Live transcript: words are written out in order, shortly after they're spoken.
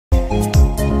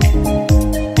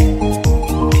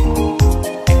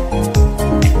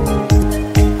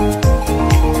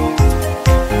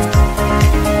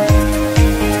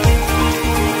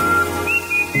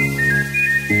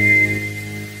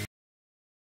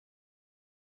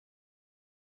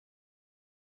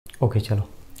Okay चलो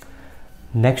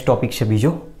next topic है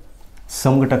बीजो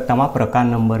समघटकता में प्रकार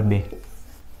नंबर 2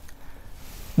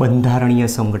 बंधारणीय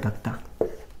समघटकता।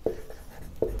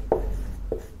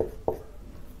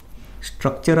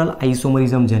 स्ट्रक्चरल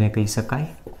आइसोमरिज्म जेने कही शकाय।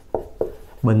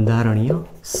 बंधारणीय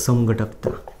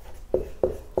समघटकता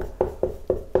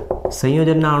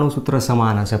संयोजनना अणुसूत्र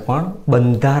समान हशे पण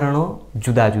बंधारणो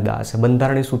जुदा जुदा हशे,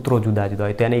 बंधारणीय सूत्रों जुदा जुदा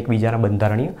होय तेने एकबीजाना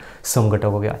बंधारणीय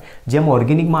समघटको कहेवाय। जेम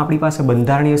ऑर्गेनिक में आपणी पासे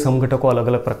बंधारणीय समघटको अलग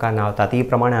अलग प्रकारना आवता ते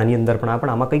प्रमाणे आनी अंदर पण आपण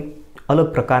आमां कंईक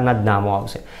अलग प्रकारना ज नामो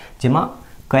आवशे। जेमां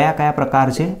कया कया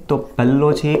प्रकार छे तो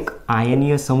पहेलो छे एक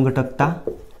आयनीय समघटकता,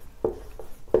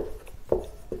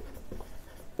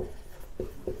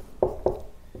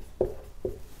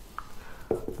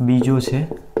 बीजो छे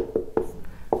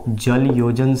जल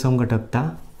योजन समघटकता,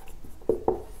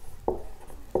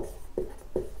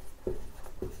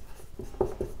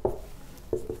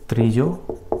 त्रीजो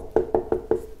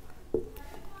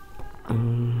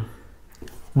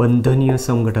बंधनीय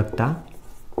समघटकता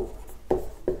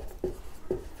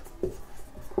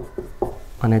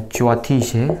अने चौथी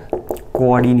है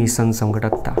कोऑर्डिनेशन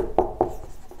समघटकता।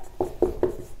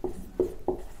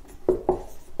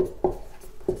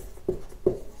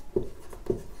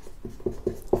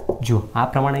 जो आ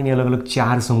प्रमाणे अलग अलग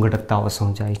 4 समघटकताओं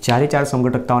समझाई। चारे 4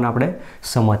 समघटकताओं आपणे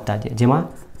समझता जाए। जेमां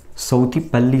सौथी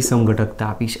पहली समघटकता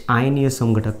आपीश आयनीय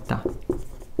समघटकता।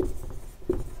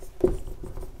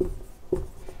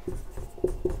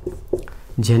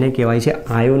 जेने कहेवाय छे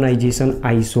आयोनाइजेशन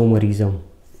आइसोमरिज्म।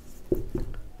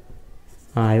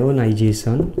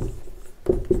 Ionisation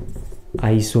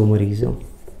isomerism.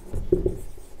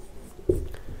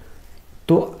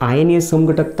 तो आयनीय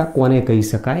समघटकता कोने कही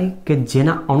शकाय कि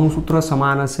जेना अणुसूत्र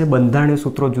समान हशे, बंधारणीय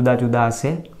सूत्रों जुदा जुदा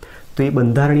हशे तो ये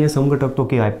बंधारणीय समघटक तो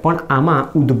कहेवाय, पण आमां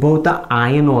उद्भवता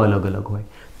आयनो अलग अलग होय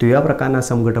तो एवा प्रकारना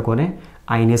समघटकोने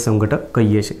आयनीय समघटक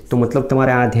कहीए छीए। तो मतलब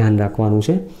तमारे आ ध्यान राखवानुं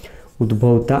छे,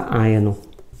 उद्भवता आयनो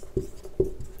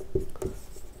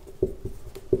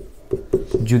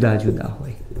जुदा जुदा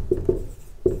होय।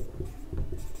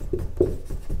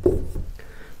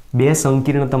 बे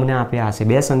संकीर्ण तमने आप्या हशे,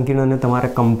 बे संकीर्णने तमारे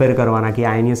कम्पेर करवाना कि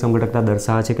आयनीय समघटकता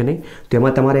दर्शावे छे कि नहीं। तो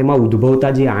एमां तमारे एमां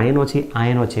उद्भवता जे आयनो छे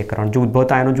आयनो चेक करवाना। जो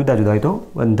उद्भवता आयनो जुदा जुदा होय तो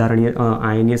बंधारणीय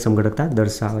आयनीय समघटकता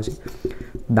दर्शावे छे।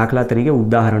 दाखला तरीके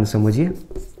उदाहरण समझीए।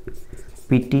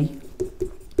 Pt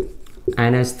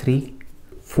NH3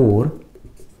 4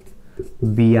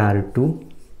 Br2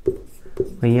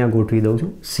 अहींया गोठवी दઉં છું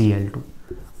Cl2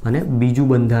 અને બીજું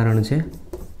બંધારણ છે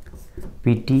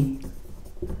Pt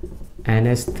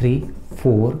NH3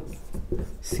 4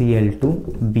 Cl2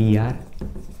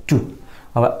 Br2।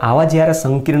 હવે આવા જ્યારે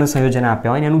સંકીર્ણ સંયોજન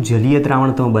આપ્યા હોય ને એનું જલીય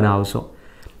દ્રાવણ તમે બનાવશો,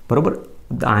 બરોબર।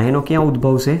 આયનો ક્યાં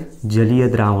ઉદ્ભવશે? જલીય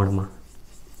દ્રાવણમાં।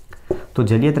 तो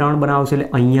जलीय द्रावण बनावशे એટલે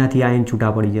અહીંયાથી આયન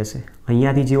છૂટા પડી જશે।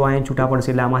 અહીંયાથી જેવો આયન છૂટા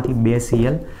પડશે એટલે આમાંથી 2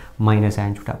 Cl માઈનસ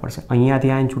આયન છૂટા પડશે। અહીંયાથી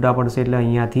આયન છૂટા પડશે એટલે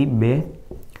અહીંયાથી 2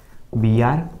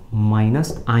 Br માઈનસ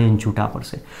આયન છૂટા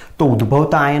પડશે। તો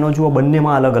ઉદ્ભવતા આયનો જુઓ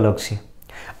બંનેમાં અલગ અલગ છે।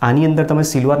 આની અંદર તમે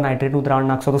સિલ્વર નાઇટ્રેટનું દ્રાવણ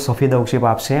નાખશો તો સફેદ અવક્ષેપ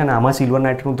આપશે અને આમાં સિલ્વર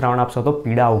નાઇટ્રેટનું દ્રાવણ આપશો તો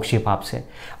પીળા અવક્ષેપ આપશે।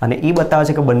 અને એ બતાવે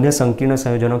છે કે બંને સંકીર્ણ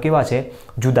સંયોજનો કેવા છે?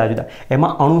 જુદા જુદા। એમાં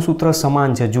અણુસૂત્ર સમાન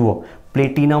છે। જુઓ,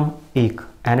 પ્લેટિનમ 1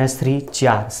 NH3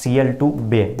 4 Cl2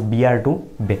 2 Br2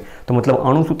 2। तो मतलब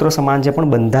अणुसूत्र समान है पण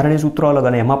बंधारणीय सूत्र अलग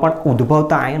अने एमां पण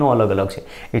उद्भवता आयनो अलग अलग है।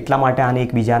 एटला माटे आने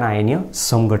एकबीजाना आयनीय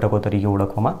समघटको तरीके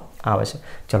ओळखवामां आवे छे।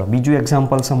 चलो बीजું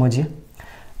एक्जाम्पल समझीए।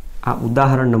 आ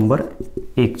उदाहरण नंबर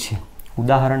 1 छे।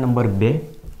 उदाहरण number 2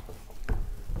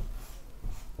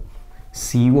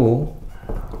 CO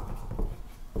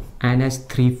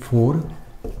NH3 4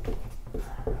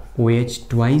 OH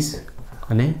twice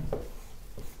અને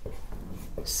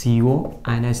CO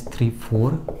NH3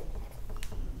 4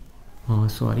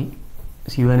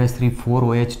 CO NH3 4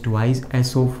 OH twice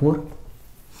SO4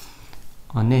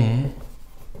 અને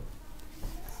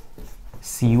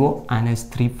CO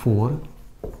NH3 4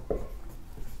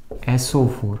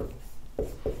 SO4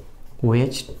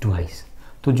 OH twice।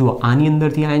 तो जो आनी अंदर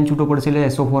थी आयन छूटो पड़े એટલે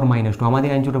SO4 -2 आमांथी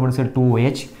आयन छूटो पड़े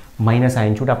 2OH माइनस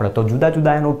आयन छूटा पड़े तो जुदा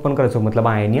जुदा आयन उत्पन्न करे मतलब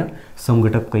आयनीय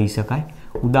समघटक कही शकाय।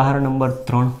 उदाहरण नंबर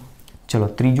 3। चलो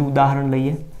त्रीजું उदाहरण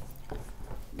लईए।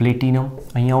 प्लेटिनम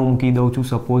अहींया हूँ मूकी दઉં છું।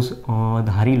 सपोज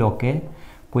धारी लो के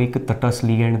कोईक तटस्थ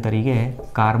लिगेंड तरीके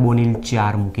कार्बोनिल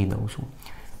 4 मूकी दઉં છું।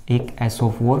 एक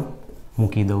SO4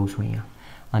 मूकी दઉં છું अहींया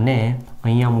અને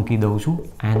अहींया मूकी दઉં છું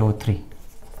NO3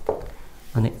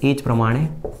 અને એ જ પ્રમાણે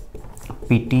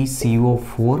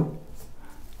PtCO4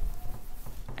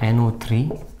 NO3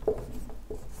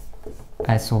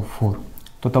 SO4।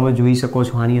 तो તમે જોઈ શકો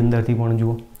છો આની અંદરથી પણ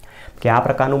જુઓ કે આ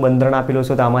પ્રકારનું બંધારણ આપેલું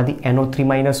છે તો આમાંથી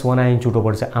NO3-1 આયન છૂટો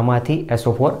પડશે, આમાંથી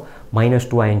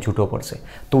SO4-2 આયન છૂટો પડશે.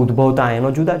 તો ઉદ્ભવતા આયનો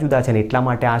જુદા જુદા છે ને એટલા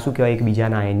માટે આ શું કહેવાય,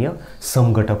 એકબીજાના આયનીય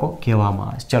સમઘટકો કહેવામાં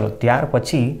આવે છે. ચલો ત્યાર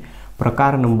પછી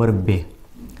પ્રકાર નંબર 2,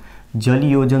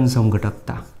 જલયોજન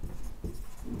સમઘટકતા.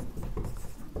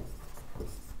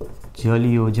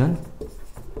 જલયોજન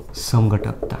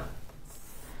સમઘટકતા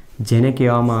જેને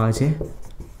કહેવામાં આવે છે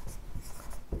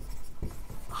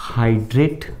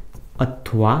હાઇડ્રેટ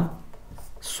અથવા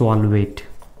સોલ્વેટ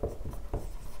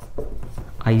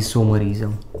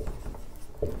આઇસોમરિઝમ.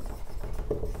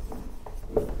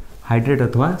 હાઇડ્રેટ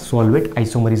અથવા સોલ્વેટ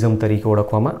આઇસોમરિઝમ તરીકે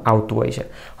ઓળખવામાં આવતું હોય છે.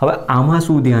 હવે આમાં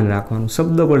શું ધ્યાન રાખવાનું,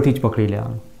 શબ્દ પરથી જ પકડી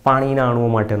લેવાનું. પાણીના અણુઓ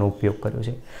માટેનો ઉપયોગ કર્યો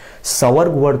છે.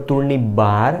 સવર્ગ વર્તુળની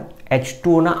બહાર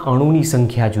H2O ના અણુની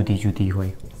સંખ્યા જુદી જુદી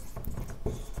હોય.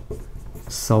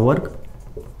 સવર્ગ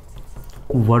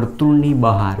વર્તુળની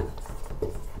બહાર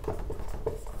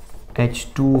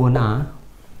H2O ના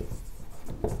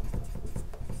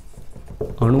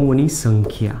અણુઓની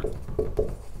સંખ્યા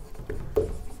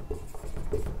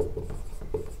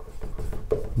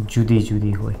જુદી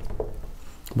જુદી હોય.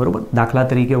 બરોબર. દાખલા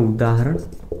તરીકે ઉદાહરણ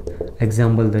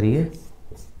એક્ઝામ્પલ તરીકે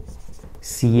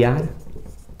Cr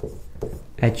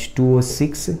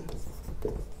H2O6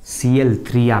 Cl3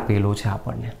 આપેલો છે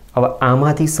આપણને. હવે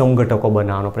આમાંથી સમઘટકો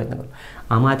બનાવવાનો પ્રયત્ન કરો.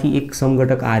 આમાંથી એક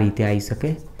સમઘટક આ રીતે આવી શકે,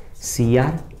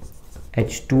 Cr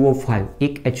H2O5,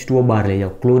 એક H2O બહાર લઈ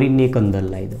જાઓ, ક્લોરીનની એક અંદર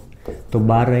લાવી દો તો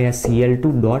બહાર રહ્યા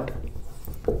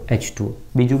Cl2.H2O.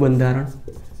 બીજું બંધારણ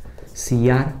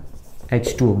Cr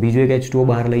H2O, બીજું એક H2O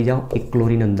બહાર લઈ જાઓ, એક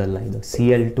ક્લોરીન અંદર લાવી દો,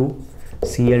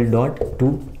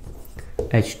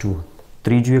 Cl2.H2O.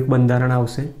 ત્રીજું એક બંધારણ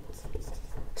આવશે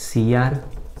Cr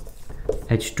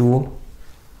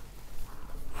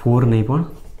H2O4 નહીં પણ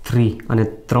 3 અને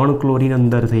 3 ક્લોરીન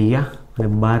અંદર થઈ ગયા અને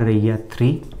બહાર રહી ગયા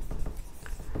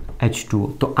 3H2O.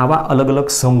 તો આવા અલગ અલગ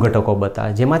સમઘટકો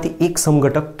બતાવે જેમાંથી એક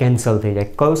સમઘટક કેન્સલ થઈ જાય.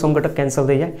 કયો સમઘટક કેન્સલ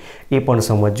થઈ જાય એ પણ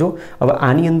સમજો. હવે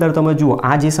આની અંદર તમે જુઓ,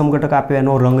 આ જે સમઘટક આપ્યો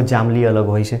એનો રંગ જાંબલી અલગ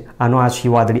હોય છે, આનો આ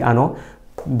શિવાદળી, આનો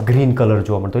ગ્રીન કલર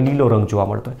જોવા મળતો હોય, લીલો રંગ જોવા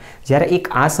મળતો હોય. જ્યારે એક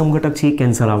આ સમઘટક છે એ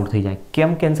કેન્સલ આઉટ થઈ જાય.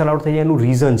 કેમ કેન્સલ આઉટ થઈ જાય એનું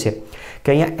રીઝન છે કે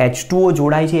અહીંયા H2O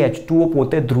જોડાય છે, H2O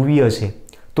પોતે ધ્રુવીય છે,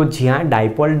 તો જ્યાં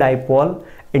ડાયપોલ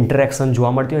ઇન્ટરેક્શન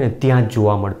જોવા મળતી હોય ને ત્યાં જ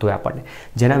જોવા મળતું હોય આપણને,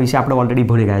 જેના વિશે આપણે ઓલરેડી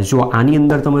ભણી ગયા. જો આની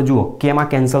અંદર તમે જુઓ કેમ આ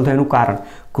કેન્સલ થયાનું કારણ,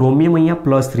 ક્રોમિયમ અહીંયા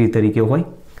 +3 તરીકે હોય,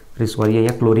 સોરી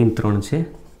અહીંયા ક્લોરીન 3 છે,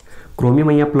 ક્રોમિયમ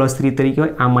અહીંયા +3 તરીકે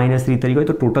હોય, આ -3 તરીકે હોય,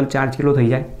 તો ટોટલ ચાર્જ કેટલો થઈ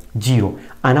જાય 0.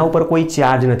 આના ઉપર કોઈ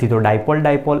ચાર્જ નથી, તો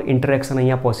ડાયપોલ ઇન્ટરેક્શન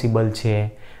અહીંયા પોસિબલ છે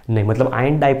નહીં. મતલબ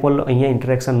આયન ડાયપોલ અહીંયા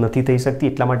ઇન્ટરેક્શન નથી થઈ શકતી,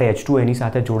 એટલા માટે H2O એની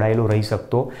સાથે જોડાયેલો રહી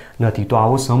શકતો નથી. તો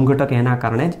આવો સમઘટક એના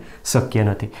કારણે જ શક્ય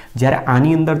નથી. જ્યારે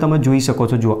આની અંદર તમે જોઈ શકો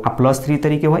છો, જુઓ આ +3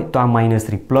 તરીકે હોય તો આ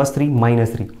 -3, +3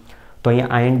 -3, તો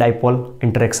અહીંયા આયન ડાયપોલ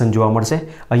ઇન્ટરેક્શન જોવા મળશે.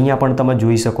 અહીંયા પણ તમે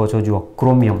જોઈ શકો છો, જુઓ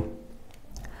ક્રોમિયમ,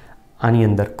 આની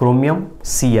અંદર ક્રોમિયમ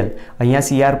Cl, અહીંયા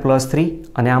Cr+3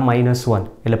 અને આ -1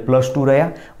 એટલે +2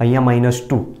 રહ્યા, અહીંયા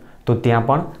 -2, તો ત્યાં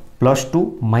પણ +2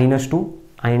 -2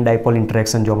 આયન ડાયપોલ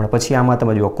ઇન્ટરેક્શન જોવા મળે. પછી આમાં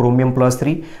તમે જુઓ ક્રોમિયમ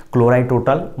 +3, ક્લોરાઇડ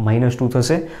ટોટલ -2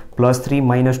 થશે, +3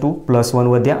 -2 +1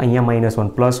 વધ્યા, અહીંયા -1,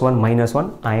 +1 -1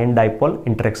 આયન ડાયપોલ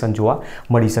ઇન્ટરેક્શન જોવા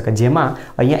મળી શકે. જેમાં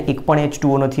અહીંયા એક પણ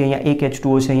H2O નથી, અહીંયા એક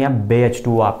H2O છે, અહીંયા 2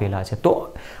 H2O આપેલા છે. તો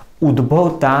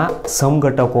ઉદ્ભવતા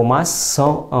સમઘટકોમાં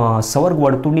સવર્ગ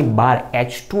વર્તુળની બહાર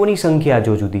H2Oની સંખ્યા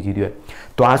જો જુદી જુદી હોય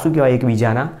તો આ શું કહેવાય,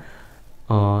 એકબીજાના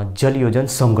જલયોજન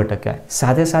સમઘટક કહેવાય.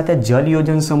 સાથે સાથે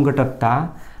જલયોજન સમઘટકતા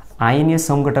આયનીય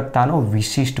સમઘટકતાનો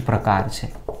વિશિષ્ટ પ્રકાર છે.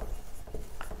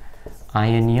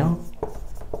 આયનીય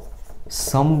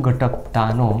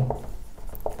સમઘટકતાનો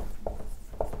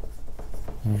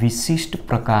વિશિષ્ટ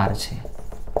પ્રકાર છે.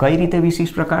 કઈ રીતે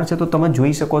વિશિષ્ટ પ્રકાર છે તો તમે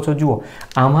જોઈ શકો છો, જુઓ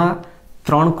આમાં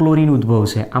 3 ક્લોરીન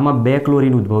ઉદ્ભવશે, આમાં 2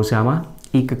 ક્લોરીન ઉદ્ભવશે, આમાં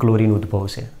 1 ક્લોરીન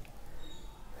ઉદ્ભવશે,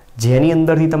 જેની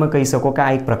અંદરથી તમે કહી શકો કે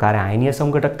આ એક પ્રકારે આયનીય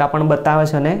સમઘટકતા પણ બતાવે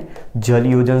છે અને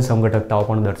જલયોજન સમઘટકતાઓ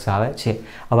પણ દર્શાવે છે.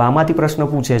 હવે આમાંથી પ્રશ્ન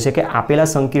પૂછે છે કે આપેલા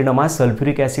સંકીર્ણમાં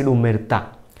સલ્ફ્યુરિક એસિડ ઉમેરતા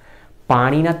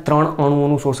પાણીના 3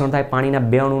 અણુઓનું શોષણ થાય, પાણીના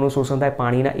 2 અણુઓનું શોષણ થાય,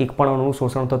 પાણીના 1 પણ અણુનું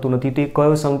શોષણ થતું નથી, તો એ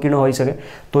કયો સંકીર્ણ હોઈ શકે?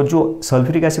 તો જો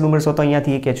સલ્ફ્યુરિક એસિડ ઉમેરશો તો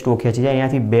અહીંયાથી 1 H2O ખેંચી જાય,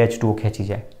 અહીંયાથી 2 H2O ખેંચી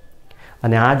જાય,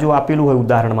 અને આ જો આપેલું હોય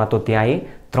ઉદાહરણમાં તો ત્યાં એ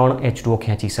 3 H2O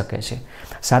ખેંચી શકે છે.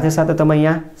 સાથે સાથે તમે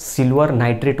અહીંયા સિલ્વર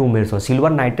નાઇટ્રેટ ઉમેરશો,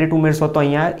 સિલ્વર નાઇટ્રેટ ઉમેરશો તો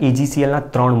અહીંયા AgClના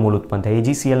 3 મોલ ઉત્પન્ન થાય,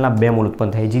 AgClના 2 મોલ ઉત્પન્ન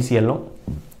થાય, AgClનો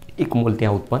 1 મોલ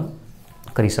ત્યાં ઉત્પન્ન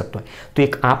કરી શકતો હોય. તો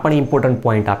એક આ પણ ઇમ્પોર્ટન્ટ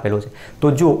પોઈન્ટ આપેલો છે. તો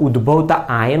જો ઉદ્ભવતા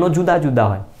આયનો જુદા જુદા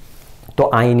હોય તો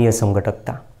આયનીય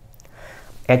સમઘટકતા,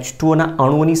 H2O ના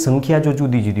અણુઓની સંખ્યા જો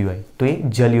જુદી જુદી હોય તો એ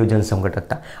જલયોજન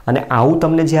સમઘટકતા. અને આવું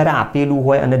તમને જ્યારે આપેલું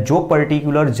હોય અને જો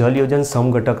પર્ટિક્યુલર જલયોજન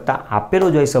સમઘટકતા આપેલો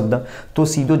જ હોય શબ્દ તો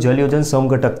સીધો જલયોજન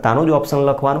સમઘટકતાનો જ ઓપ્શન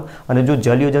લખવાનો. અને જો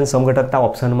જલયોજન સમઘટકતા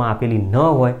ઓપ્શનમાં આપેલી ન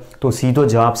હોય તો સીધો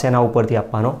જવાબ છે એના ઉપરથી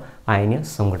આપવાનો, આયનીય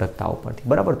સમઘટકતા ઉપરથી.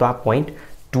 બરાબર. તો આ પોઈન્ટ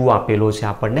 2 આપેલો છે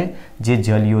આપણને, જે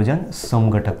જલયોજન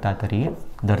સમઘટકતા તરીકે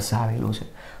દર્શાવેલો છે.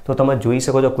 તો તમે જોઈ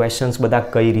શકો છો ક્વેશ્ચન્સ બધા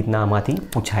કઈ રીતના આમાંથી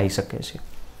પૂછાઈ શકે છે.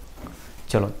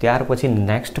 ચલો ત્યાર પછી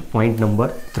નેક્સ્ટ પોઈન્ટ નંબર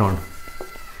 3.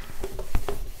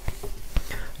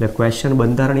 એટલે ક્વેશ્ચન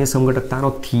બંધારણીય સમઘટકતાનો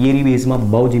થિયરી બેઝમાં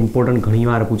બહુ જ ઇમ્પોર્ટન્ટ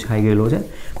ઘણીવાર પૂછાઈ ગયેલો છે,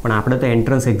 પણ આપણે તો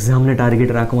એન્ટ્રન્સ એક્ઝામને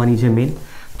ટાર્ગેટ રાખવાની છે મેઇન.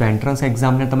 તો એન્ટ્રન્સ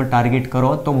એક્ઝામને તમે ટાર્ગેટ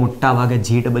કરો તો મોટા ભાગે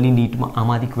JEE નીટમાં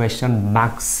આમાંથી ક્વેશ્ચન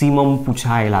મેક્સિમમ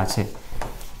પૂછાયેલા છે.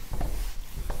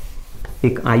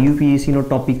 એક IUPACનો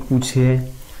ટોપિક પૂછે,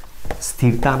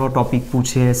 સ્થિરતાનો ટોપિક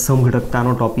પૂછે,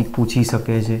 સમઘટકતાનો ટોપિક પૂછી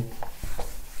શકે છે.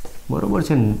 બરોબર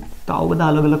છે ને. તો આવા બધા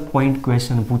અલગ અલગ પોઈન્ટ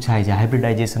ક્વેશ્ચન પૂછાય છે,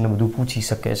 હાઇબ્રિડાઇઝેશન બધું પૂછી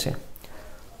શકે છે.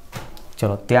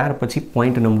 ચલો ત્યાર પછી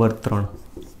પોઈન્ટ નંબર 3.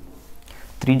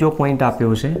 ત્રીજો પોઈન્ટ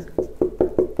આપ્યો છે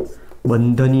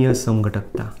બંધનીય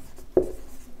સમઘટકતા.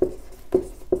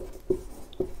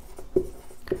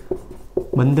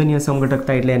 બંધનીય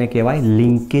સમઘટકતા એટલે એને કહેવાય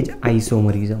લિંકેજ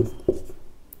આઇસોમરિઝમ.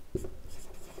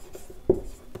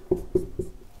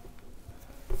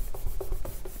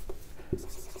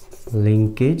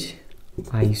 લિંકેજ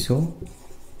આઇસોમરિઝમ.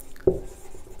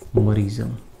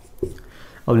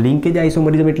 હવે લિંકેજ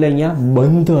આઇસોમરિઝમ એટલે અહીંયા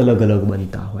બંધ અલગ અલગ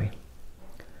બનતા હોય,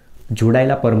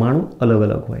 જોડાયેલા પરમાણુ અલગ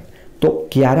અલગ હોય. તો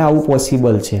ક્યારે આવું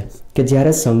પોસિબલ છે કે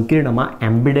જ્યારે સંકીર્ણમાં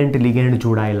એમ્બિડન્ટ લિગેન્ડ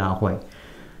જોડાયેલા હોય,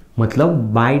 મતલબ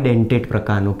બાયડેન્ટેટ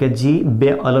પ્રકારનું, કે જે બે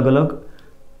અલગ અલગ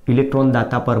ઇલેક્ટ્રોન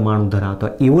દાતા પરમાણુ ધરાવતો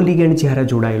હોય એવો લિગેન્ડ જ્યારે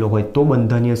જોડાયેલો હોય તો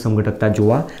બંધનીય સમઘટકતા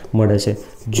જોવા મળે છે.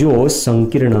 જો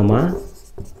સંકીર્ણમાં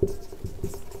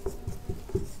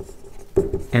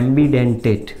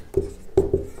એમ્બિડેન્ટેટ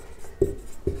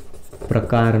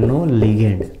પ્રકારનો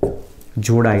લિગેન્ડ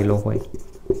જોડાયેલો હોય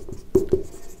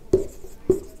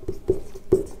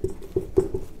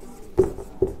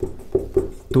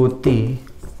તો તે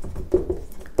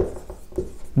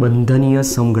બંધનીય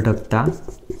સમઘટકતા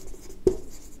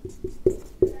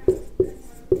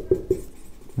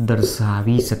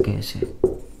દર્શાવી શકે છે.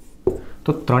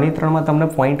 તો 3 તમને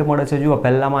પોઈન્ટ મળે છે. જુઓ,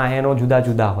 પહેલામાં આયનો જુદા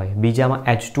જુદા હોય, બીજામાં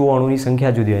H2O અણુની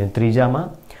સંખ્યા જુદી હોય, ત્રીજામાં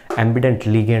એમ્બિડન્ટ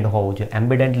લિગેન્ડ હોવું જોઈએ.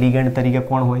 એમ્બિડન્ટ લિગેન્ડ તરીકે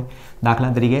કોણ હોય?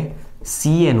 દાખલા તરીકે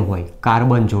CN હોય,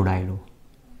 કાર્બન જોડાયેલું,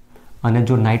 અને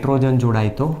જો નાઇટ્રોજન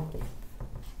જોડાય તો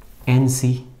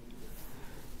NC.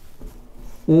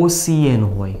 OCN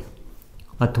હોય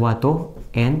અથવા તો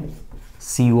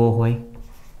NCO હોય,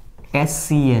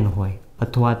 SCN હોય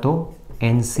અથવા તો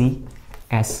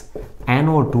NCS,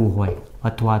 NO2 હોય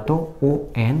અથવા તો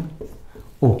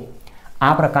ONO.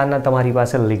 આ પ્રકારના તમારી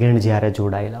પાસે લિગેન્ડ જ્યારે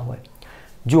જોડાયેલા હોય,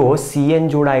 જો CN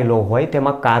જોડાયેલો હોય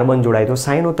તેમાં કાર્બન જોડાય તો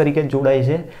સાઇનો તરીકે જોડાય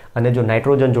છે, અને જો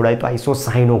નાઇટ્રોજન જોડાય તો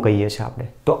આઇસોસાઇનો કહીએ છીએ આપણે.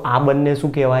 તો આ બંને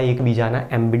શું કહેવાય? એકબીજાના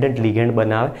એમ્બિડન્ટ લિગેન્ડ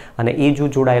બનાવે, અને એ જો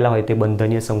જોડાયેલા હોય તે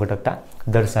બંધનીય સમઘટકતા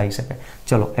દર્શાવી શકે.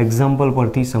 ચલો એક્ઝામ્પલ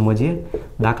પરથી સમજીએ.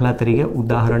 દાખલા તરીકે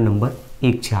ઉદાહરણ નંબર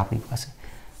 1 છે આપણી પાસે.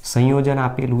 સંયોજન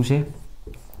આપેલું છે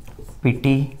PT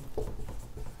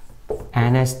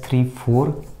NH3 4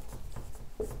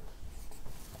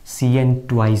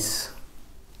 CN2,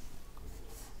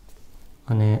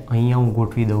 અને અહીંયા હું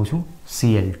ગોઠવી દઉં છું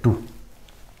Cl2.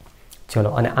 ચલો,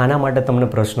 અને આના માટે તમને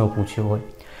પ્રશ્ન પૂછ્યો હોય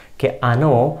કે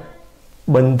આનો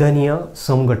બંધનીય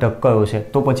સમઘટક કયો છે,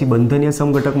 તો પછી બંધનીય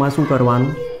સમઘટકમાં શું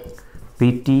કરવાનું?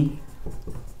 PT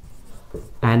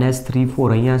NH3 4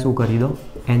 અહીંયા શું કરી દો?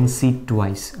 NC2,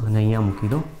 અને અહીંયા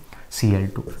મૂકી દો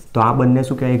Cl2. તો આ બંને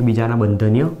શું કહેવાય? એકબીજાના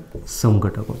બંધનીય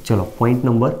સમઘટકો. ચલો પોઈન્ટ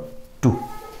નંબર 2.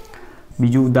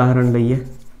 બીજું ઉદાહરણ લઈએ.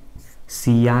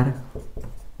 Cr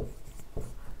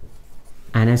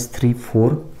NH3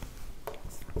 4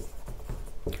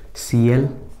 Cl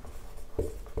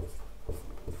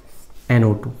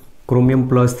NO2. Chromium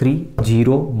 +3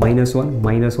 0 -1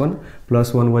 -1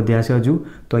 +1 વધ્યા છે હજુ,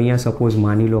 તો અહીંયા સપોઝ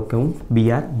માની લો કે હું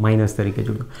Br- તરીકે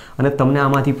જોડું, અને તમને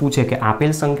આમાંથી પૂછે કે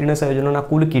આપેલ સંકીર્ણ સંયોજનોના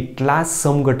કુલ કેટલા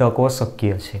સમઘટકો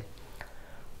શક્ય છે?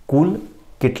 કુલ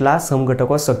કેટલા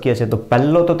સમઘટકો શક્ય છે? તો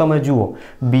પહેલો તો તમે જુઓ,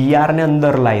 Br ને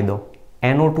અંદર લાવી દો,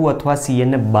 NO2 અથવા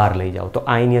CN ને બહાર લઈ જાઓ તો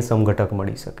આયનીય સમઘટક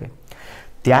મળી શકે.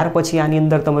 ત્યાર પછી આની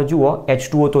અંદર તમે જુઓ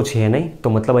H2O તો છે નહીં, તો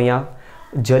મતલબ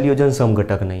અહીંયા જલયોજન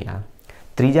સમઘટક નહીં આવે.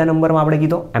 ત્રીજા નંબરમાં આપણે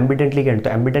કીધો એમ્બિડન્ટ લિગેન્ડ, તો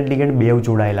એમ્બિડન્ટ લિગેન્ડ બેવ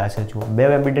જોડાયેલા છે. જુઓ, બે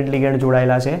એમ્બિડન્ટ લિગેન્ડ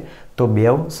જોડાયેલા છે તો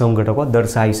બેવ સમઘટકો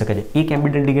દર્શાવી શકે છે. એક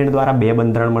એમ્બિડન્ટ લિગેન્ડ દ્વારા 2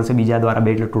 બંધારણ મળશે, બીજા દ્વારા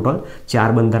 2 એટલે ટોટલ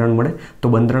 4 બંધારણ મળે. તો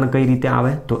બંધારણ કઈ રીતે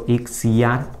આવે? તો એક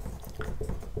Cr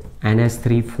NH3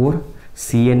 4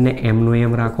 CN ને એમનો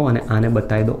એમ રાખો અને આને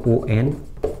બતાવી દો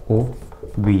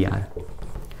ONOBr.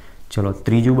 ચલો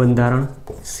ત્રીજું બંધારણ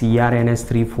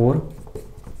CrNH3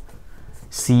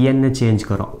 CN ને ચેન્જ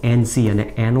કરો NC અને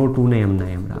NO2 ને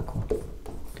એમના એમ રાખો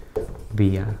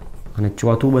Br. અને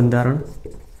ચોથું બંધારણ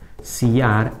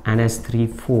CrNH3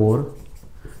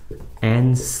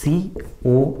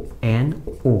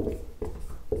 NCONO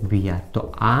Br. તો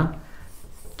આ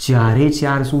ચારે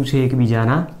ચાર શું છે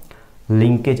એકબીજાના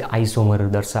લિંકેજ આઇસોમર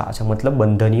દર્શાવે છે, મતલબ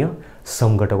બંધનીય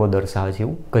સમઘટકો દર્શાવે છે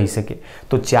એવું કહી શકીએ.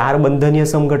 તો ચાર બંધનીય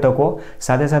સમઘટકો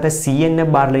સાથે સાથે CN ને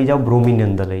બહાર લઈ જાઓ, બ્રોમિન ની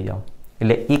અંદર લઈ જાઓ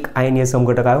એટલે એક આયનીય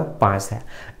સમઘટક આવ્યો 5 થયા.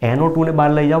 NO2 ને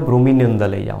બહાર લઈ જાઓ, બ્રોમિન ની અંદર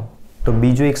લઈ જાઓ તો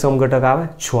બીજો એક સમઘટક આવે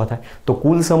 6 થાય. તો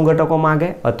કુલ સમઘટકો માગે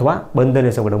અથવા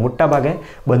બંધનીય સમઘટક, મોટા ભાગે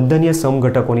બંધનીય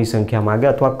સમઘટકોની સંખ્યા માગે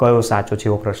અથવા કયો સાચો છે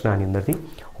એવો પ્રશ્ન આની અંદરથી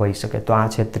હોઈ શકે. તો આ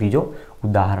છે ત્રીજો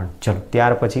ઉદાહરણ. ચલો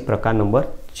ત્યાર પછી પ્રકાર number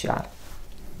 4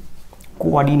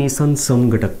 coordination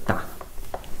સમઘટકતા.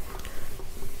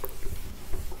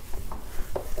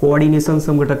 Coordination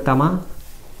સમઘટકતામાં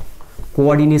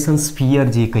coordination sphere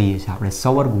જે કહીએ છીએ આપણે,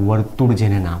 સવર્ગ વર્તુળ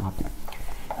જેને નામ આપ્યું,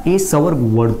 એ સવર્ગ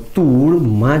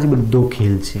વર્તુળમાં જ બધો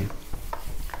ખેલ છે.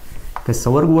 કે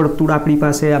સવર્ગ વર્તુળ આપણી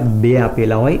પાસે આ બે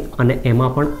આપેલા હોય અને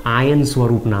એમાં પણ આયન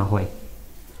સ્વરૂપના હોય,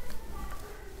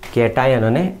 કેટાયન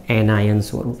અને એનાયન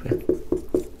સ્વરૂપે.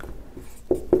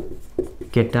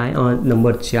 કેટાયન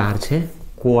નંબર 4 છે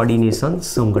કોઓર્ડિનેશન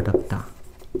સમઘટકતા.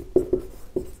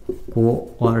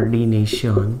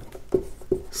 કોઓર્ડિનેશન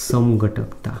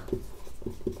સમઘટકતા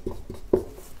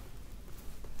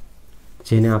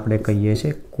જેને આપણે કહીએ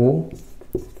છીએ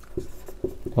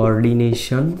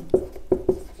કોઓર્ડિનેશન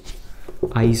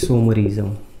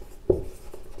આઇસોમરિઝમ.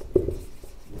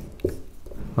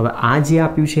 હવે આ જે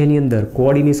આપ્યું છે એની અંદર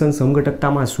કોઓર્ડિનેશન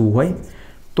સમઘટકતામાં શું હોય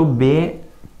તો બે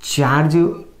ચાર્જ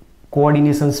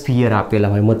કોઓર્ડિનેશન સ્ફિયર આપેલા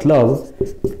હોય, મતલબ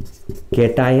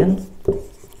કેટાયન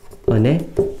અને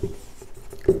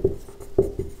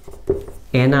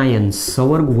એનાયન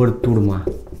સવર્ગ વર્તુળમાં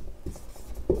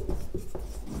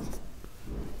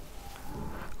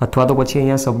અથવા તો પછી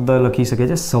અહીંયા શબ્દ લખી શકે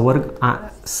છે સવર્ગ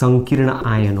સંકીર્ણ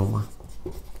આયનોમાં.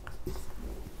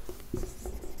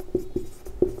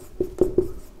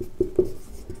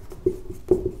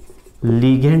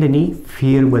 લિગેન્ડની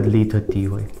ફેરબદલી થતી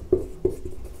હોય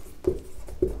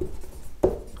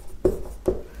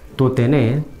તો તેને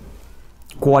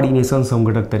કોઓર્ડિનેશન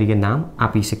સમઘટક તરીકે નામ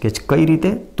આપી શકીએ છીએ. કઈ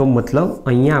રીતે? તો મતલબ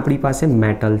અહીંયા આપણી પાસે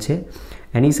મેટલ છે,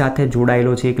 એની સાથે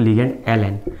જોડાયેલો છે એક લિગેન્ડ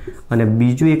Ln અને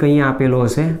બીજું એક અહીંયા આપેલો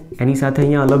હશે એની સાથે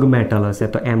અહીંયા અલગ મેટલ હશે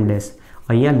તો M',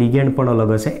 અહીંયા લિગેન્ડ પણ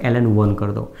અલગ હશે Ln1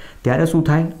 કરી દો. ત્યારે શું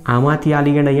થાય? આમાંથી આ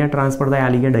લિગેન્ડ અહીંયા ટ્રાન્સફર થાય,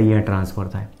 આ લિગેન્ડ અહીંયા ટ્રાન્સફર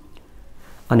થાય.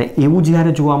 અને એવું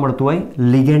જ્યારે જોવા મળતું હોય,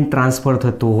 લિગેન્ડ ટ્રાન્સફર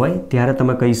થતું હોય ત્યારે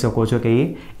તમે કહી શકો છો કે એ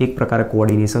એક પ્રકારે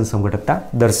કોઓર્ડિનેશન સમઘટકતા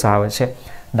દર્શાવે છે.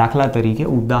 દાખલા તરીકે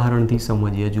ઉદાહરણથી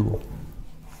સમજીએ. જુઓ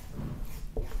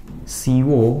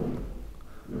CO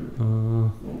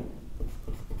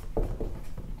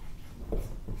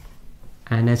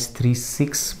NH3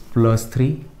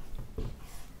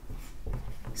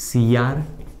 Cr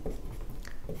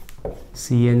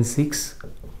CN6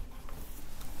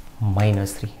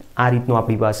 -3 આ રીતનું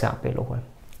આપણી પાસે આપેલો હોય.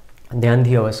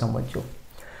 ધ્યાનથી હવે સમજો.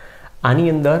 આની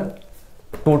અંદર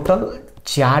ટોટલ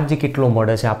ચાર્જ કેટલો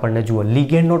મળે છે આપણને? જુઓ,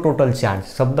 લિગેન્ડનો ટોટલ ચાર્જ,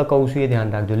 શબ્દ કહું છું એ ધ્યાન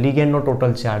રાખજો. લિગેન્ડનો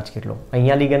ટોટલ ચાર્જ કેટલો?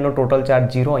 અહીંયા લિગેન્ડનો ટોટલ ચાર્જ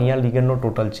 0, અહીંયા લિગેન્ડનો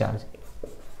ટોટલ ચાર્જ,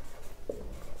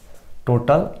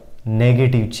 ટોટલ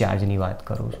નેગેટિવ ચાર્જની વાત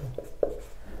કરું છું.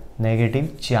 નેગેટિવ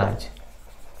ચાર્જ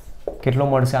કેટલો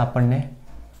મળશે આપણને?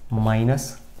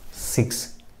 -6.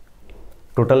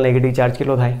 ટોટલ નેગેટિવ ચાર્જ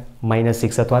કેટલો થાય?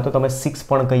 -6 અથવા તો તમે 6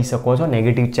 પણ કહી શકો છો.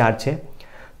 નેગેટિવ ચાર્જ છે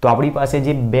તો આપણી પાસે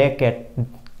જે બે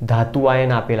ધાતુ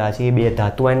આયન આપેલા છે એ બે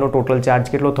ધાતુ આયનનો ટોટલ ચાર્જ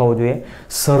કેટલો થવો જોઈએ?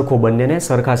 સરખો, બંનેને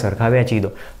સરખા વહેંચી દો.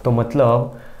 તો મતલબ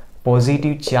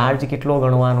પોઝિટિવ ચાર્જ કેટલો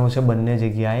ગણવાનો છે બંને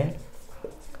જગ્યાએ?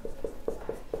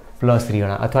 +3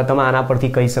 ગણા. અથવા તમે આના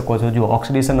પરથી કહી શકો છો, જો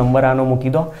ઓક્સિડેશન નંબર આનો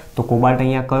મૂકી દો તો કોબાલ્ટ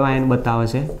અહીંયા કયો આયન બતાવે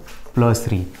છે?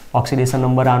 +3. ઓક્સિડેશન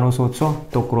નંબર આનો શોધશો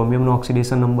તો ક્રોમિયમનો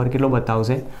ઓક્સિડેશન નંબર કેટલો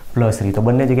બતાવશે? +3. તો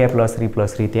બંને જગ્યાએ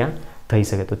 +3 ત્યાં થઈ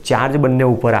શકે. તો ચાર્જ બંને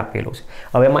ઉપર આપેલો છે.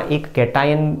 હવે એમાં એક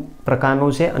કેટાયન પ્રકારનો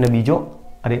છે અને બીજો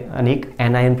અને એક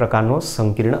એનાયન પ્રકારનો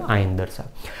સંકીર્ણ આયન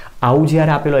દર્શાવે. આવું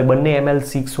જ્યારે આપેલો હોય, બંને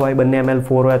Ml6 હોય, બંને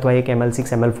Ml4 હોય અથવા એક Ml6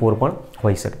 Ml4 પણ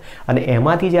હોઈ શકે. અને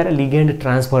એમાંથી જ્યારે લિગેન્ડ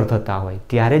ટ્રાન્સફર થતા હોય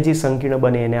ત્યારે જે સંકીર્ણ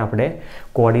બને એને આપણે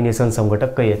કોઓર્ડિનેશન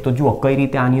સમઘટક કહીએ. તો જુઓ કઈ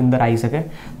રીતે આની અંદર આવી શકે.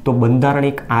 તો બંધારણ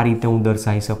એક આ રીતે હું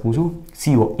દર્શાવી શકું છું.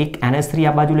 CO એક NH3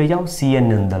 આ બાજુ લઈ જાઓ, CN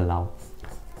ની અંદર લાવો.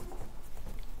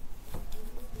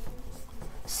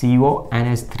 CO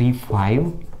NH3 5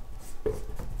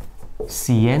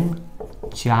 CN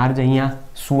ચાર્જ અહીંયા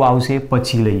શું આવશે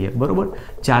પછી લઈએ, બરાબર.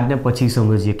 ચાર્જને પછી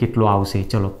સમજીએ કેટલો આવશે.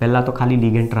 ચલો પહેલાં તો ખાલી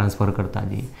લિગેન્ડ ટ્રાન્સફર કરતા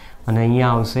જઈએ અને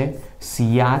અહીંયા આવશે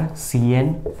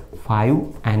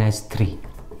CrCN5NH3.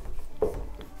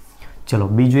 ચલો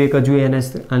બીજું એક હજુ NH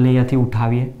અને અહીંયાથી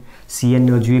ઉઠાવીએ. CN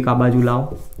હજુ એક આ બાજુ લાવો,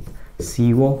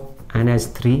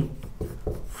 CONH3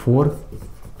 4,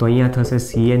 તો અહીંયા થશે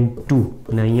CN2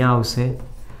 અને અહીંયા આવશે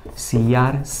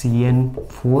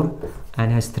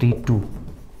CrCN4NH3 2.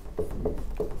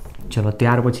 ચલો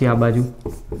ત્યાર પછી આ બાજુ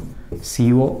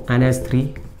CONH3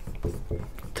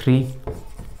 3,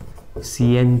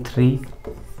 CN3,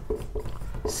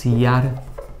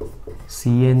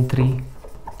 CrCN3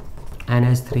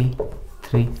 NH3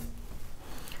 3,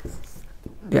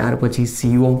 ત્યાર પછી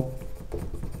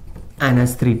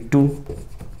CONH3 2,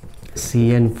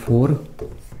 CN4,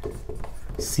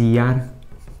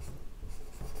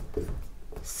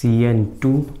 CrCN2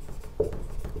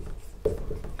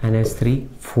 NH3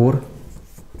 4,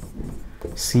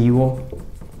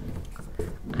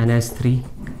 CONH3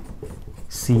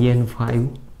 CN5,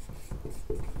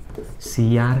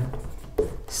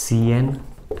 CrCN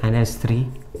NH3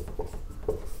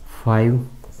 5,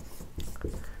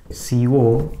 CO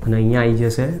અને અહીંયા આવી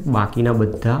જશે બાકીના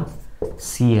બધા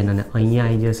CN અને અહીંયા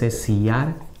આવી જશે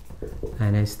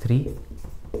CrNH3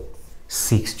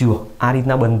 6. જુઓ આ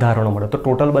રીતના બંધારણો મળે. તો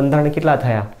ટોટલ બંધારણ કેટલા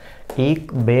થયા? 1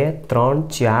 2 3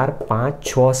 4 5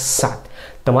 6 7.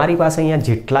 તમારી પાસે અહીંયા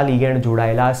જેટલા લિગેન્ડ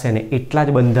જોડાયેલા હશે ને એટલા જ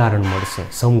બંધારણ મળશે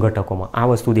સમઘટકોમાં. આ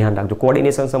વસ્તુ ધ્યાન રાખજો.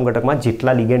 કોઓર્ડિનેશન સમઘટકમાં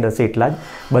જેટલા લિગેન્ડ હશે એટલા જ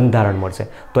બંધારણ મળશે.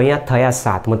 તો અહીંયા થયા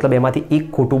 7, મતલબ એમાંથી એક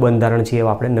ખોટું બંધારણ છે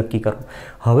એવું આપણે નક્કી કરવું.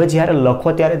 હવે જ્યારે લખો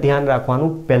ત્યારે ધ્યાન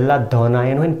રાખવાનું પહેલાં ધન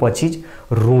આયન હોય ને પછી જ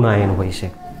ઋણ આયન હોય છે.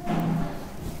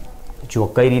 જો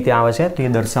કઈ રીતે આવે છે તે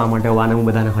દર્શાવવા માટે આને હું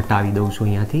બધાને હટાવી દઉં છું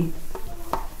અહીંયાથી.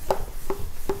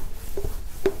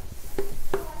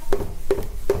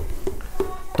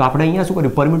 તો આપણે અહીંયા શું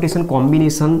કર્યું? પરમ્યુટેશન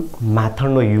કોમ્બિનેશન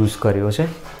મેથડનો યુઝ કર્યો છે,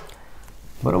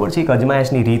 બરાબર છે. એક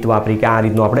અજમાયશની રીત વાપરી કે આ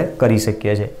રીતનું આપણે કરી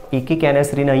શકીએ છીએ. એક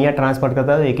NH3 ને અહીંયા ટ્રાન્સફર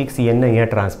કરતા હતા, એક CN ને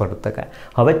અહીંયા ટ્રાન્સફર કરતા.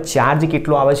 હવે ચાર્જ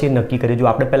કેટલો આવે છે એ નક્કી કરીએ. જો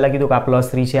આપણે પહેલાં કીધું કે આ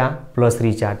 +3 છે, આ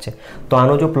 +3 ચાર્જ છે, તો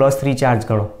આનો જો +3 ચાર્જ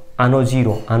ગણો, આનો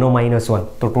 0, આનો -1,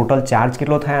 તો ટોટલ ચાર્જ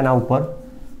કેટલો થાય આના ઉપર?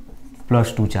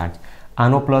 +2 ચાર્જ.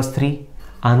 આનો +3,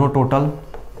 આનો ટોટલ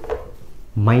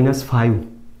 -5,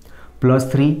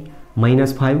 +3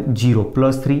 -5 0,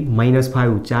 +3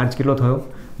 -5 ચાર્જ કેટલો થયો?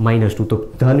 -2. તો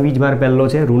ધન વીજભાર પહેલો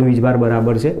છે, ઋણ વીજભાર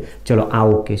બરાબર છે. ચલો આ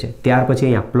ઓકે છે. ત્યાર પછી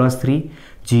અહીંયા +3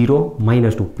 0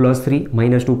 -2, +3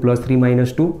 -2, +3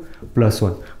 -2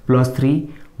 +1, +3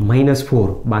 -4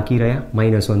 બાકી રહ્યા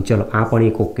 -1. ચલો આ પણ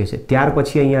એક ઓકે છે. ત્યાર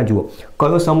પછી અહીંયા જુઓ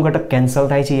કયો સમઘટક કેન્સલ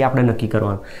થાય છે એ આપણે નક્કી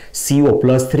કરવાનું. CO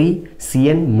 +3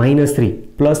 CN -3,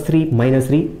 +3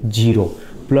 -3 0,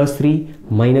 +3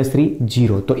 -3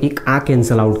 0. તો એક આ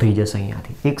કેન્સલ આઉટ થઈ જશે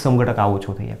અહીંયાથી. એક સમઘટક આવો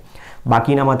ઓછો થઈ જાય.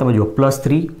 બાકીનામાં તમે જુઓ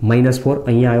 +3 -4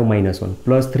 અહીંયા આવ્યો -1,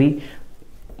 +3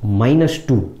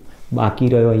 -2 બાકી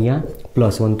રહ્યો અહીંયા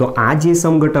 +1. તો આ જે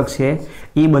સમઘટક છે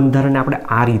એ બંધારણને આપણે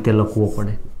આ રીતે લખવું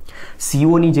પડે.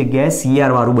 CO ની જગ્યાએ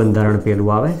CR વાળું બંધારણ પેલું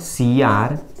આવે,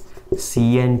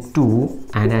 CrCN2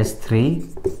 NH3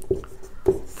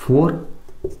 4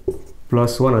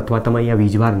 +1, અથવા તમે અહીંયા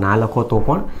વીજભાર ના લખો તો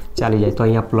પણ ચાલી જાય. તો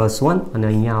અહીંયા +1 અને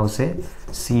અહીંયા આવશે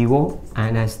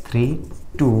CONH3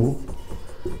 2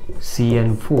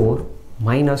 CN4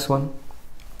 -1,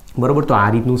 બરાબર. તો આ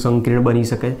રીતનું સંકીર્ણ બની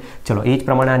શકે. ચલો એ જ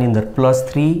પ્રમાણે આની અંદર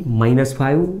 +3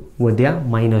 -5 વધ્યા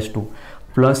 -2,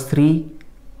 +3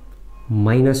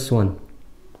 -1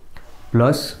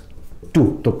 +2.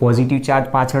 તો પોઝિટિવ ચાર્જ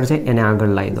પાછળ છે એને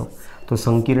આગળ લાવી દો. તો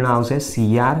સંકીર્ણ આવશે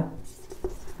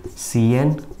CrCN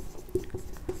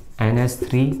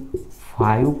NH3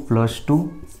 5 +2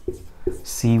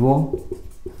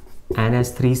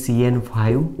 CONH3 CN5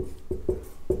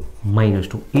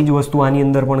 -2. એ જ વસ્તુ આની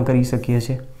અંદર પણ કરી શકીએ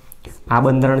છીએ. આ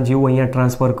બંધારણ જેવું અહીંયા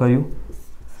ટ્રાન્સફર કર્યું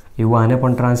એવું આને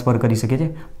પણ ટ્રાન્સફર કરી શકીએ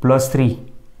છીએ. +3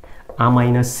 આ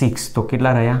 -6 તો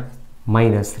કેટલા રહ્યા?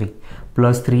 -3,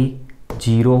 +3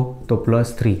 0 તો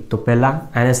 +3. તો પહેલાં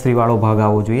NH3 વાળો ભાગ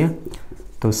આવવો જોઈએ.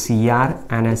 તો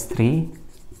CrNH3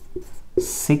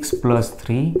 6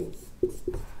 +3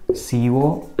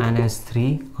 CONH3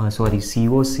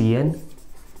 COCN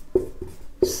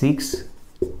 6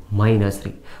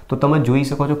 -3. તો તમે જોઈ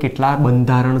શકો છો કેટલા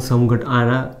બંધારણ સમઘટક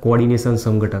આના કોઓર્ડિનેશન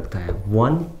સમઘટક થયા.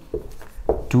 1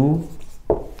 2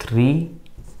 3,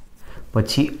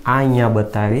 પછી આ અહીંયા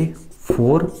બતાવી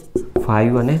 4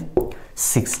 5 અને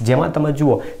 6. જેમાં તમે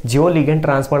જુઓ જેવો લિગેન્ડ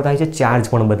ટ્રાન્સફર થાય છે ચાર્જ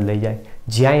પણ બદલાઈ જાય.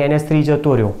 જ્યાં NH3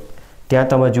 જતો રહ્યો ત્યાં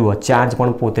તમે જુઓ ચાર્જ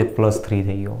પણ પોતે +3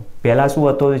 થઈ ગયો. પહેલાં શું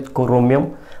હતો ક્રોમિયમ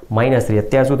 -3,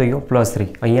 અત્યારે શું થઈ ગયો? +3.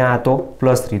 અહીંયા આ તો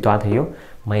 +3, તો આ થઈ ગયો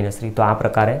 -3 તો આ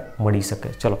પ્રકારે મળી શકે.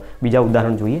 ચલો બીજા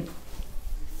ઉદાહરણ જોઈએ.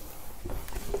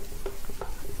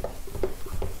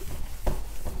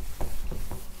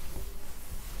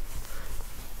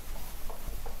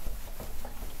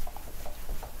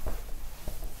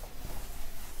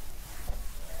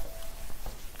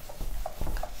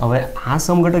 હવે આ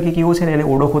સમઘટક એક એવો છે ને એને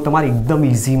ઓળખો તમારે એકદમ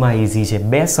ઇઝીમાં ઇઝી છે.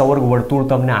 બે સવર્ગ વર્તુળ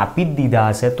તમને આપી જ દીધા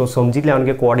હશે તો સમજી લેવાનું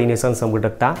કે કોઓર્ડિનેશન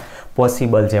સમઘટકતા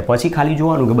પોસિબલ છે. પછી ખાલી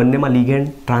જોવાનું કે બંનેમાં લિગેન્ડ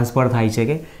ટ્રાન્સફર થાય છે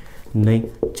કે નહીં.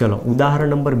 ચલો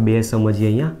ઉદાહરણ નંબર 2 સમજીએ.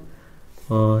 અહીંયા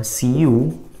Cu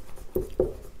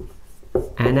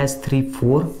NH3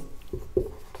 4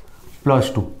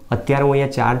 + 2. અત્યારે હું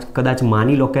અહીંયા ચાર્જ કદાચ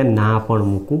માની લો કે ના પણ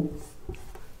મૂકું.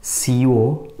 CO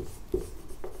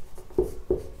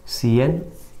CN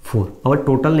 4. હવે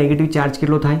ટોટલ નેગેટિવ ચાર્જ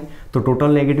કેટલો થાય? તો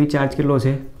ટોટલ નેગેટિવ ચાર્જ કેટલો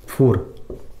છે? 4.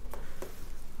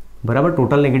 બરાબર,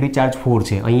 ટોટલ નેગેટિવ ચાર્જ 4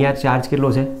 છે. અહીંયા ચાર્જ કેટલો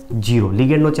છે? 0.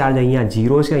 લિગેન્ડનો ચાર્જ અહીંયા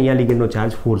 0 છે, અહીંયા લિગેન્ડનો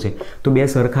ચાર્જ 4 છે. તો બે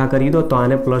સરખા કરી દો તો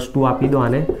આને +2 આપી દો,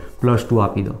 આને +2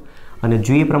 આપી દો. અને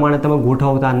જો એ પ્રમાણે તમે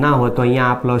ગોઠવતા ના હોય તો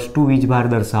અહીંયા આ +2 વીજભાર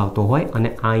દર્શાવતો હોય અને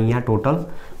આ અહીંયા ટોટલ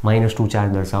 -2 ચાર્જ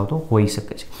દર્શાવતો હોઈ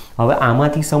શકે છે. હવે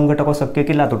આમાંથી સમઘટકો શક્ય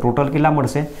કેટલા? તો ટોટલ કેટલા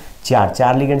મળશે?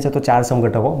 4 લિગેન્ડ છે તો 4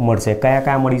 સમઘટકો મળશે. કયા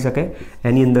કયા મળી શકે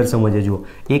એની અંદર સમજે. જુઓ,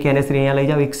 એક NH3 અહીંયા લઈ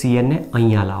જાઓ, એક CN ને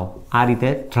અહીંયા લાવો. આ રીતે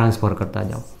ટ્રાન્સફર કરતા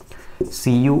જાઓ.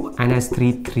 Cu NH3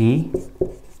 3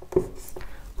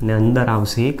 અને અંદર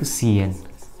આવશે એક CN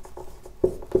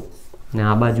અને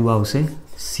આ બાજુ આવશે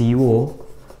CO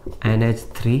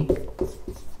NH3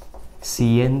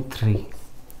 CN 3.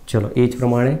 ચલો એ જ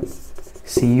પ્રમાણે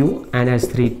Cu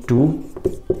NH3 2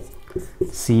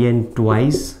 CN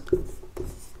twice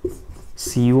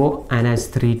CO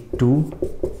NH3 2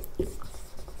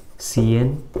 CN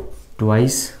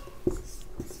twice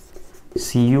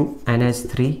Cu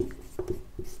NH3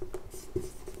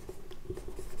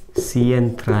 CN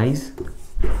thrice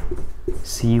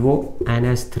CO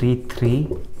NH3 3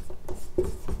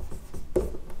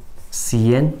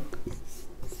 CN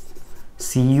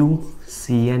Cu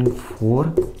CN 4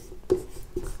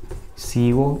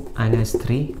 CO NH3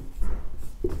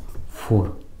 4.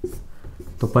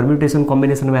 તો પરમ્યુટેશન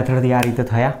કોમ્બિનેશન મેથડથી આ રીતે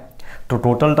થયા. તો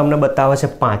ટોટલ તમને બતાવે છે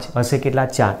 5, હશે કેટલા?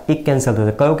 4. એક કેન્સલ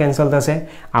થશે. કયો કેન્સલ થશે?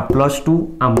 આ +2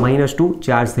 આ -2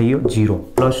 ચાર્જ થઈ ગયો 0,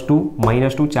 +2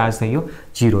 -2 ચાર્જ થઈ ગયો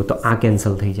 0. તો આ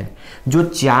કેન્સલ થઈ જાય. જો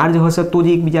ચાર્જ હશે તો જ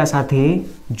એકબીજા સાથે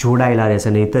જોડાયેલા રહેશે,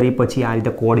 નહીંતર એ પછી આ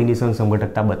રીતે કોઓર્ડિનેશન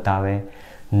સમઘટકતા બતાવે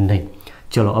નહીં.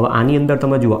 ચલો હવે આની અંદર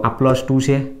તમે જુઓ, આ +2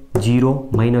 છે 0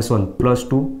 -1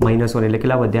 +2 -1 એટલે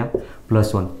કેટલા વધ્યા?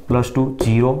 +1 +2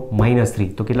 0 -3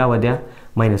 તો કેટલા વધ્યા?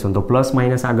 -1. તો પ્લસ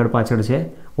માઇનસ આગળ પાછળ છે,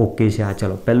 ઓકે છે. આ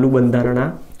ચલો પહેલું બંધારણ,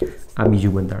 આ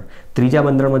બીજું બંધારણ. ત્રીજા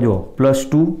બંધારણમાં જુઓ,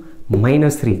 +2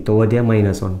 -3 તો વધ્યા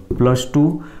 -1, +2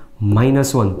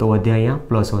 -1 તો વધ્યા અહીંયા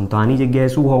 +1. તો આની જગ્યાએ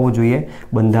શું હોવું જોઈએ?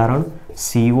 બંધારણ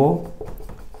CO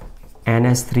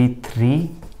NH3 3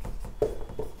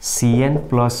 CN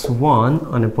 +1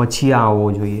 અને પછી આ આવવો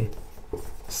જોઈએ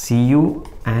Cu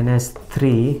NH3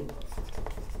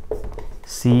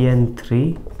 CN 3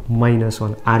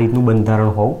 -1. આ રીતનું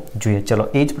બંધારણ હોવું જોઈએ. ચલો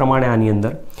એ જ પ્રમાણે આની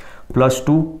અંદર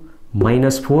 +2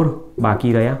 -4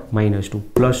 બાકી રહ્યા -2,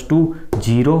 +2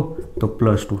 0 તો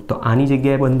 +2. તો આની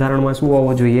જગ્યાએ બંધારણમાં શું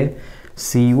હોવો જોઈએ?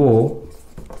 CO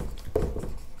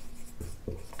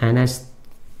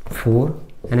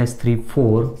NH3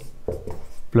 4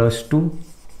 +2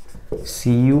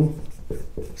 Cu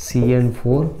CN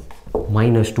 4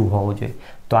 -2 હોવો જોઈએ.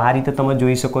 તો આ રીતે તમે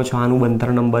જોઈ શકો છો આનું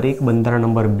બંધારણ નંબર 1, બંધારણ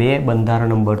નંબર 2,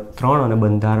 બંધારણ નંબર 3 અને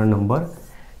બંધારણ નંબર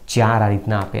 4 આ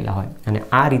રીતના આપેલા હોય. અને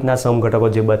આ રીતના સમઘટકો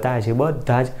જે બતાવ્યા છે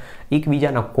બધા જ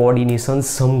એકબીજાના કોઓર્ડિનેશન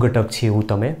સમઘટક છે એવું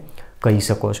તમે કહી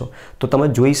શકો છો. તો તમે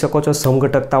જોઈ શકો છો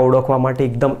સમઘટકતા ઓળખવા માટે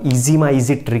એકદમ ઇઝીમાં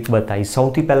ઇઝી ટ્રીક બતાવી.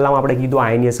 સૌથી પહેલાં આપણે કીધું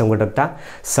આયનીય સમઘટકતા.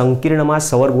 સંકીર્ણમાં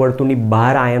સવર્ગ વર્તુળની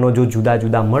બહાર આયનો જો જુદા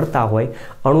જુદા મળતા હોય,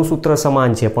 અણુસૂત્ર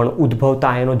સમાન છે પણ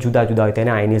ઉદ્ભવતા આયનો જુદા જુદા હોય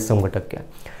તેને આયનીય સમઘટક કહેવાય.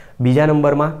 બીજા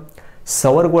નંબરમાં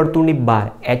સવર્ગ વર્તુળની બહાર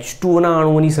H2O ના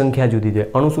અણુઓની સંખ્યા જુદી છે.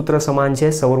 અણુસૂત્ર સમાન છે,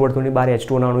 સવર્ગ વર્તુળની બહાર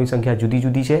H2O ના અણુની સંખ્યા જુદી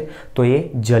જુદી છે, તો એ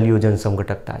જલયોજન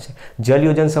સમઘટકતા છે.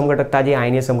 જલયોજન સમઘટકતા જે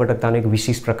આયનીય સમઘટકતાનો એક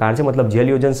વિશિષ્ટ પ્રકાર છે. મતલબ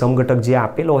જલયોજન સમઘટક જે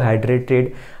આપેલો હાઇડ્રેટેડ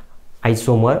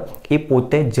આઇસોમર એ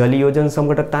પોતે જલયોજન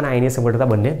સમઘટકતા અને આયનીય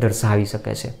સમઘટકતા બંને દર્શાવી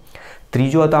શકે છે.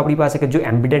 ત્રીજો હતો આપણી પાસે કે જો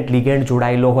એમ્બિડન્ટ લિગેન્ડ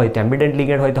જોડાયેલો હોય તો એમ્બિડન્ટ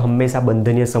લિગેન્ડ હોય તો હંમેશા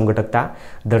બંધનીય સમઘટકતા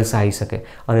દર્શાવી શકે.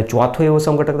 અને ચોથો એવો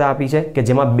સમઘટકતા આપી છે કે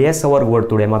જેમાં બે સવર્ગ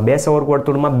વર્તુળ, એમાં બે સવર્ગ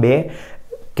વર્તુળમાં બે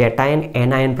કેટાયન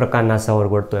એનાયન પ્રકારના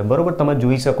સવર્ગ વર્તુળ. બરોબર, તમે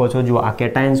જોઈ શકો છો જો આ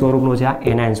કેટાયન સ્વરૂપનો છે, આ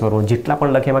એનાયન સ્વરૂપનો. જેટલા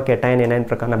પણ લખે એમાં કેટાયન એનાયન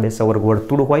પ્રકારના બે સવર્ગ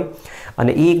વર્તુળ હોય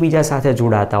અને એ એકબીજા સાથે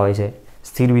જોડાતા હોય છે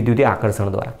સ્થિર વિદ્યુતીય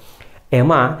આકર્ષણ દ્વારા.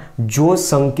 એમાં જો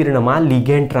સંકીર્ણમાં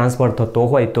લિગેન્ડ ટ્રાન્સફર થતો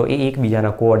હોય તો એ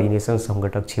એકબીજાના કોઓર્ડિનેશન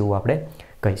સમઘટક છે એવું આપણે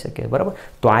કહી શકીએ, બરાબર.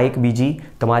 તો આ એક બીજી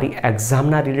તમારી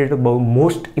એક્ઝામના રિલેટેડ બહુ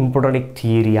મોસ્ટ ઇમ્પોર્ટન્ટ એક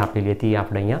થિયરી આપેલી હતી, એ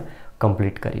આપણે અહીંયા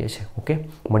કમ્પ્લીટ કરીએ છીએ. ઓકે,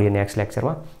 મળીએ નેક્સ્ટ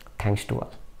લેક્ચરમાં. Thanks to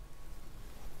all.